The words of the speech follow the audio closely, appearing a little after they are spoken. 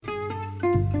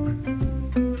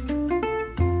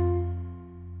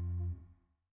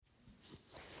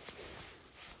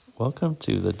Welcome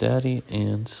to the Daddy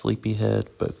and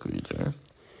Sleepyhead Book Reader.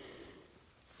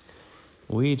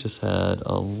 We just had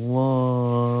a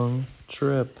long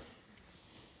trip,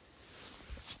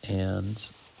 and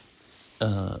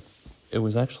it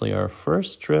was actually our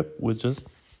first trip with just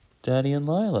Daddy and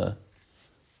Lila.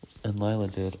 And Lila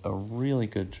did a really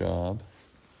good job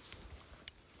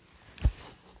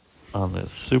on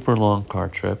this super long car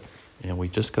trip, and we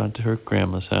just got to her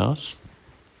grandma's house,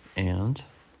 and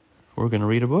we're going to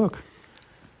read a book.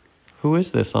 Who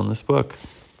is this on this book?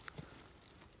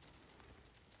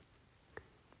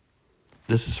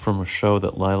 This is from a show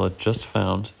that Lila just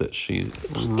found that she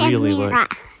really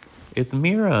likes. It's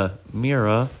Mira.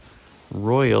 Mira,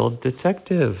 Royal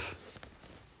Detective.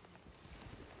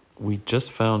 We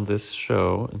just found this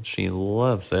show and she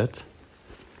loves it.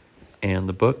 And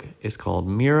the book is called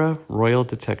Mira, Royal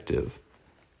Detective.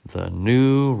 The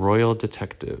New Royal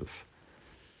Detective.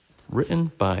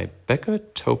 Written by Becca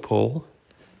Topol,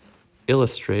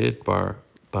 illustrated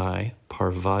by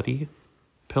Parvati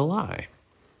Pillai.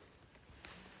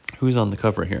 Who's on the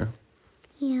cover here?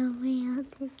 Mira, Royal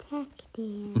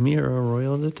Detective. Mira,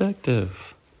 Royal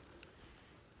Detective.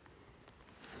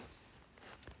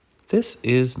 This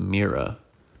is Mira.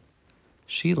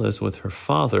 She lives with her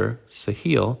father,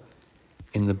 Sahil,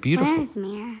 in the beautiful... Where is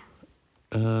Mira?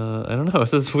 I don't know.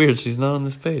 That's weird. She's not on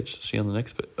this page. Is she on the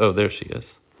next page? Oh, there she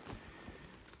is.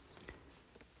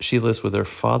 She lives with her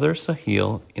father,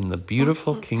 Sahil, in the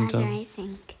beautiful kingdom...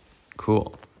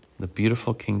 Cool. The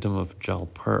beautiful kingdom of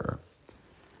Jalpur.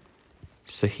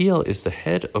 Sahil is the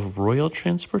head of royal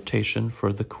transportation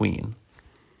for the queen.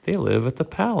 They live at the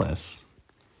palace.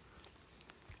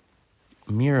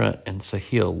 Mira and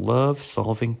Sahil love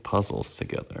solving puzzles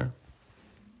together.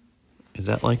 Is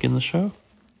that like in the show?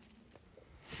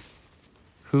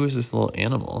 Who is this little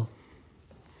animal?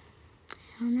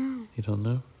 I don't know. You don't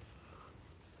know?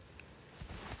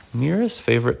 Mira's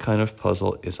favorite kind of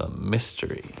puzzle is a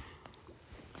mystery.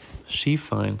 She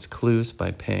finds clues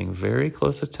by paying very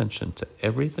close attention to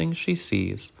everything she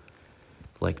sees,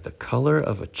 like the color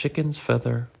of a chicken's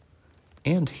feather,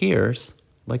 and hears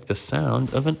like the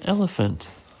sound of an elephant.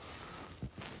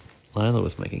 Lila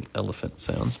was making elephant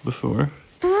sounds before.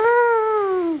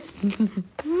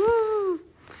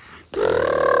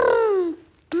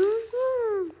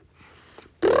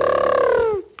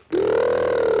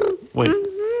 Wait.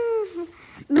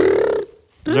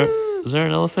 Is there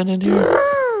an elephant in here?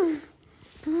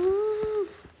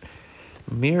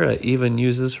 Mira even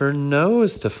uses her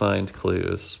nose to find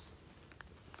clues.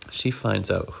 She finds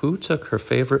out who took her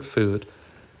favorite food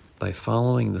by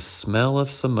following the smell of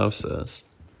samosas.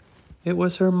 It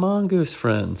was her mongoose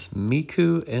friends,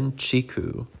 Miku and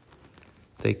Chiku.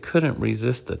 They couldn't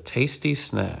resist the tasty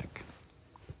snack.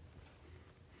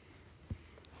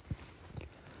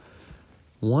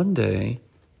 One day,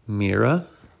 Mira,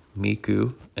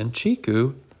 Miku, and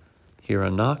Chiku hear a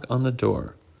knock on the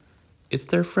door. It's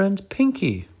their friend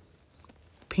Pinky.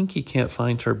 Pinky can't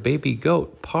find her baby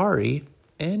goat, Pari,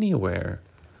 anywhere.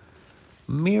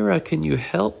 Mira, can you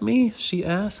help me? She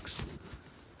asks.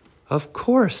 Of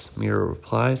course, Mira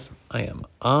replies. I am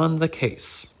on the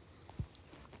case.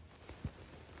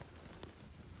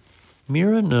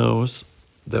 Mira knows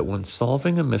that when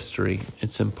solving a mystery,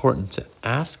 it's important to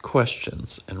ask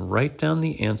questions and write down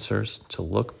the answers to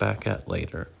look back at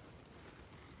later.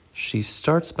 She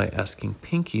starts by asking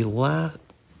Pinky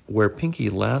where Pinky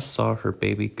last saw her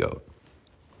baby goat.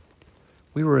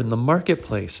 We were in the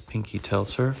marketplace, Pinky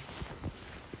tells her.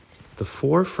 The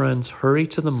four friends hurry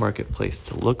to the marketplace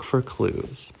to look for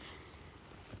clues.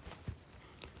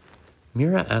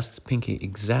 Mira asks Pinky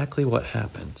exactly what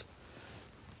happened.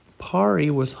 Pari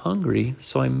was hungry,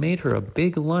 so I made her a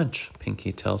big lunch,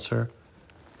 Pinky tells her.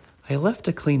 I left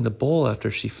to clean the bowl after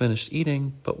she finished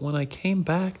eating, but when I came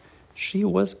back, she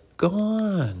was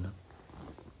gone.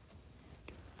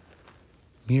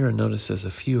 Mira notices a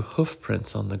few hoof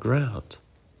prints on the ground.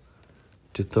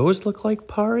 Did those look like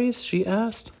Pari's? She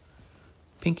asked.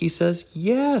 Pinky says,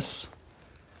 yes.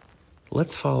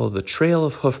 Let's follow the trail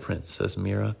of hoof prints, says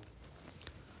Mira.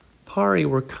 Pari,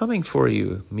 we're coming for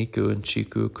you, Miku and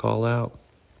Chiku call out.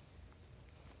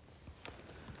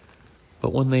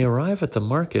 But when they arrive at the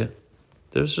market,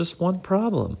 there's just one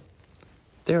problem.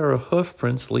 There are hoof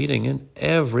prints leading in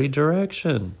every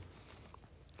direction.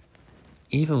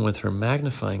 Even with her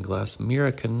magnifying glass,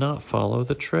 Mira cannot follow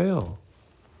the trail.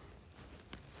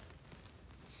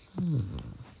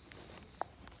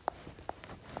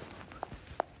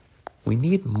 We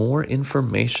need more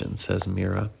information, says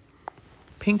Mira.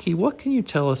 Pinky, what can you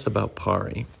tell us about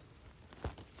Pari?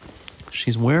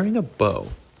 She's wearing a bow.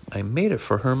 I made it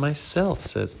for her myself,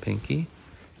 says Pinky.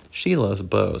 She loves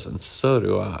bows, and so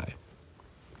do I.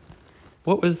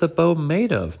 What was the bow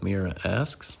made of? Mira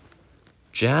asks.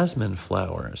 Jasmine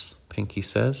flowers, Pinky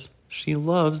says. She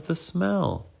loves the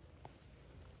smell.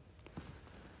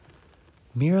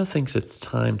 Mira thinks it's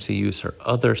time to use her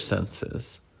other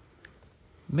senses.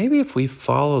 Maybe if we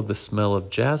follow the smell of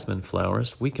jasmine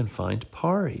flowers, we can find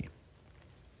Pari.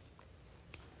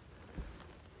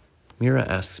 Mira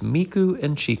asks Miku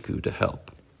and Chiku to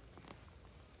help.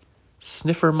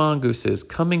 Sniffer Mongoose is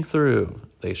coming through,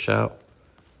 they shout.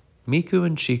 Miku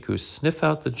and Chiku sniff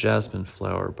out the jasmine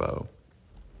flower bow.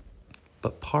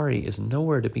 But Pari is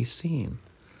nowhere to be seen.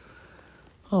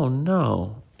 Oh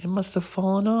no, it must have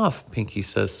fallen off, Pinky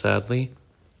says sadly.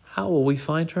 How will we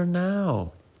find her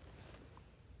now?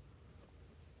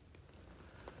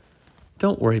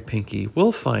 Don't worry, Pinky,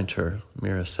 we'll find her,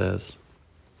 Mira says.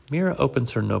 Mira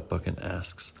opens her notebook and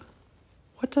asks,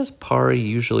 what does Pari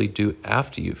usually do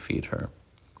after you feed her?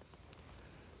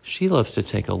 She loves to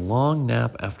take a long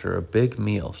nap after a big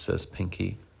meal, says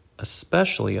Pinky,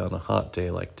 especially on a hot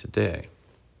day like today.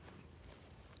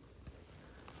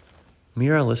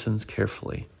 Mira listens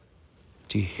carefully.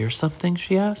 Do you hear something?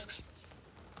 She asks.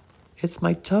 It's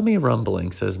my tummy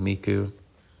rumbling, says Miku.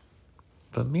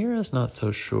 But Mira's not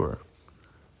so sure.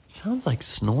 It sounds like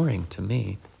snoring to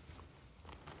me.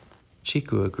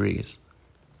 Chiku agrees.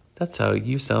 That's how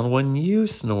you sound when you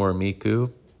snore,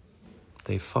 Miku.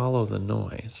 They follow the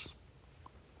noise.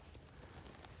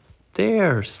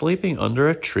 There, sleeping under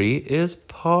a tree, is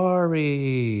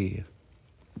Pari.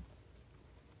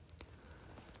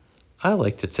 I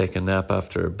like to take a nap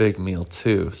after a big meal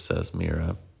too, says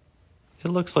Mira. It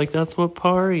looks like that's what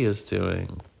Pari is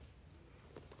doing.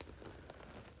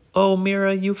 Oh,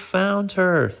 Mira, you found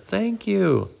her. Thank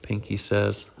you, Pinky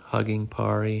says, hugging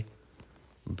Pari.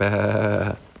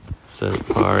 Bah, says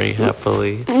Pari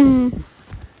happily.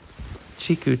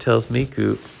 Chiku tells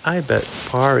Miku, I bet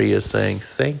Pari is saying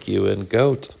thank you in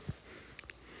goat.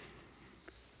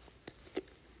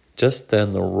 Just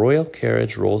then the royal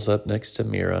carriage rolls up next to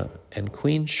Mira, and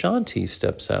Queen Shanti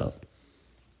steps out.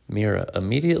 Mira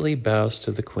immediately bows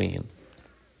to the queen.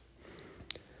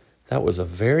 That was a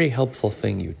very helpful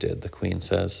thing you did, the queen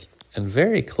says, and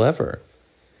very clever.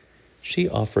 She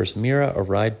offers Mira a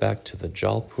ride back to the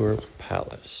Jalpur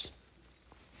palace.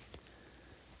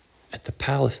 At the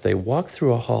palace, they walk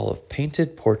through a hall of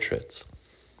painted portraits.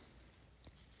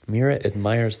 Mira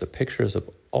admires the pictures of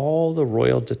all the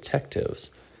royal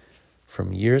detectives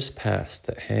from years past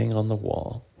that hang on the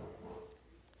wall.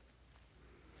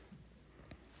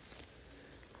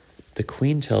 The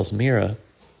queen tells Mira,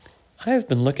 I have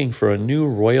been looking for a new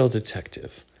royal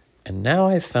detective, and now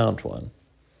I've found one.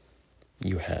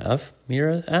 You have?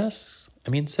 Mira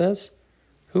says.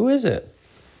 Who is it?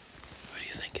 Who do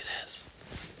you think it is?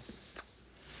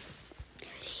 Who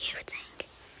do you think?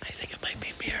 I think it might be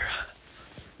Mira.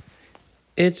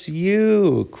 It's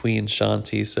you, Queen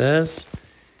Shanti says.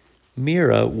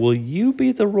 Mira, will you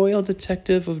be the royal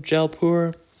detective of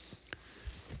Jalpur?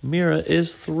 Mira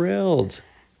is thrilled.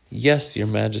 Yes, Your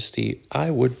Majesty,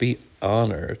 I would be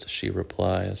honored, she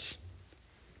replies.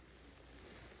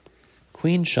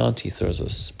 Queen Shanti throws a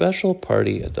special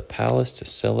party at the palace to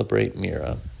celebrate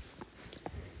Mira.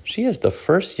 She is the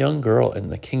first young girl in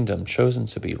the kingdom chosen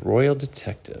to be royal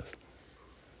detective.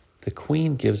 The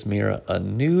queen gives Mira a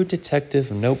new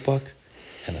detective notebook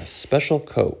and a special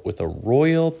coat with a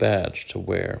royal badge to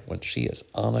wear when she is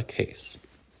on a case.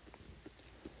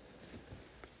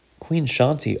 Queen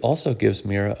Shanti also gives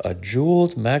Mira a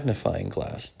jeweled magnifying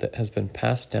glass that has been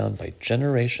passed down by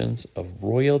generations of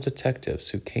royal detectives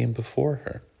who came before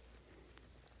her.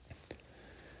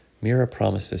 Mira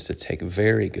promises to take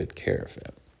very good care of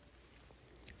it.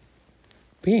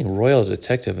 Being royal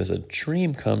detective is a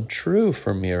dream come true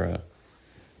for Mira.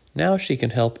 Now she can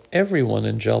help everyone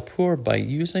in Jalpur by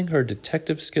using her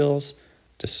detective skills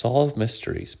to solve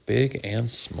mysteries, big and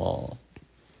small.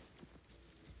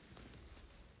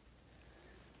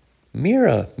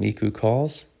 Mira, Miku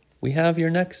calls. We have your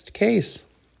next case.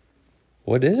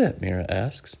 What is it? Mira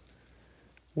asks.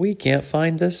 We can't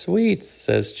find the sweets,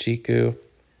 says Chiku.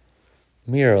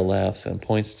 Mira laughs and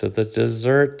points to the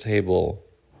dessert table.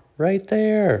 Right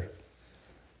there.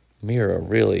 Mira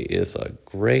really is a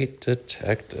great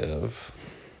detective.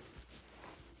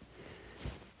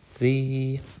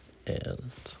 The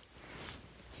end.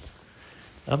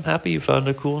 I'm happy you found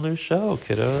a cool new show,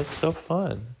 kiddo. It's so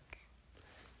fun.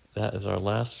 That is our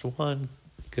last one.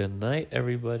 Good night,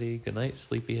 everybody. Good night,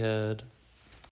 sleepyhead.